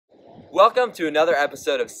Welcome to another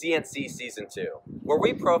episode of CNC Season 2, where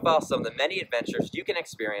we profile some of the many adventures you can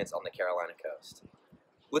experience on the Carolina coast.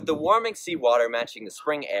 With the warming seawater matching the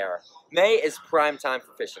spring air, May is prime time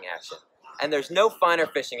for fishing action, and there's no finer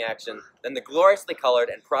fishing action than the gloriously colored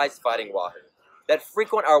and prize-fighting Wahoo that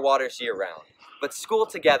frequent our waters year-round, but school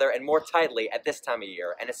together and more tightly at this time of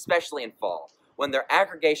year, and especially in fall, when their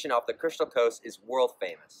aggregation off the Crystal Coast is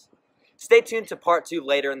world-famous. Stay tuned to Part 2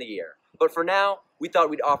 later in the year, but for now, we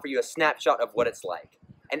thought we'd offer you a snapshot of what it's like.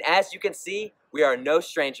 And as you can see, we are no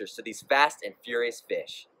strangers to these fast and furious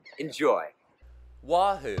fish. Enjoy!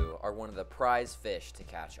 Wahoo are one of the prize fish to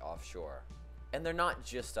catch offshore. And they're not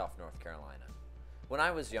just off North Carolina. When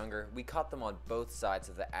I was younger, we caught them on both sides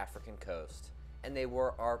of the African coast, and they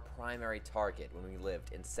were our primary target when we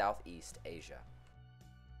lived in Southeast Asia.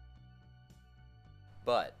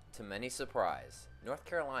 But, to many surprise, North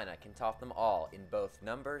Carolina can top them all in both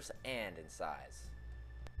numbers and in size.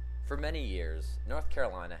 For many years, North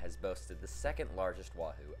Carolina has boasted the second largest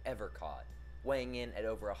wahoo ever caught, weighing in at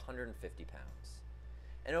over 150 pounds.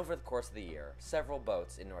 And over the course of the year, several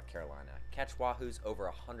boats in North Carolina catch wahoos over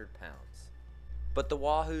 100 pounds. But the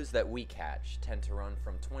wahoos that we catch tend to run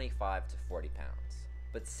from 25 to 40 pounds,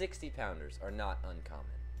 but 60-pounders are not uncommon.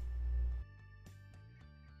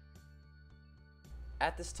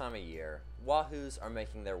 At this time of year, wahoos are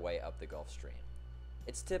making their way up the Gulf Stream.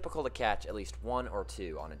 It's typical to catch at least one or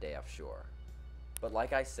two on a day offshore. But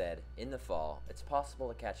like I said, in the fall, it's possible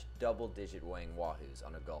to catch double-digit weighing wahoos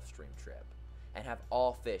on a Gulf Stream trip, and have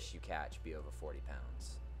all fish you catch be over 40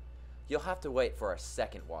 pounds. You'll have to wait for our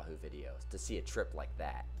second wahoo videos to see a trip like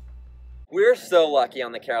that. We're so lucky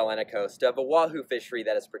on the Carolina coast to have a wahoo fishery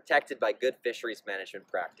that is protected by good fisheries management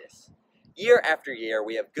practice. Year after year,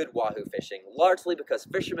 we have good wahoo fishing, largely because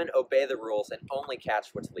fishermen obey the rules and only catch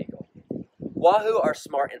what's legal. Wahoo are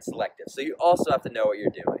smart and selective, so you also have to know what you're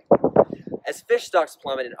doing. As fish stocks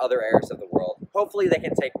plummet in other areas of the world, hopefully they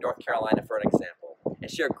can take North Carolina for an example, and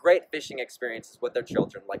share great fishing experiences with their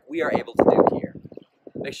children like we are able to do here.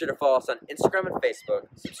 Make sure to follow us on Instagram and Facebook,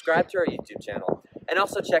 subscribe to our YouTube channel, and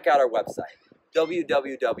also check out our website,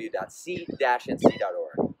 www.c-nc.org.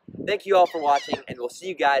 Thank you all for watching, and we'll see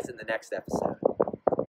you guys in the next episode.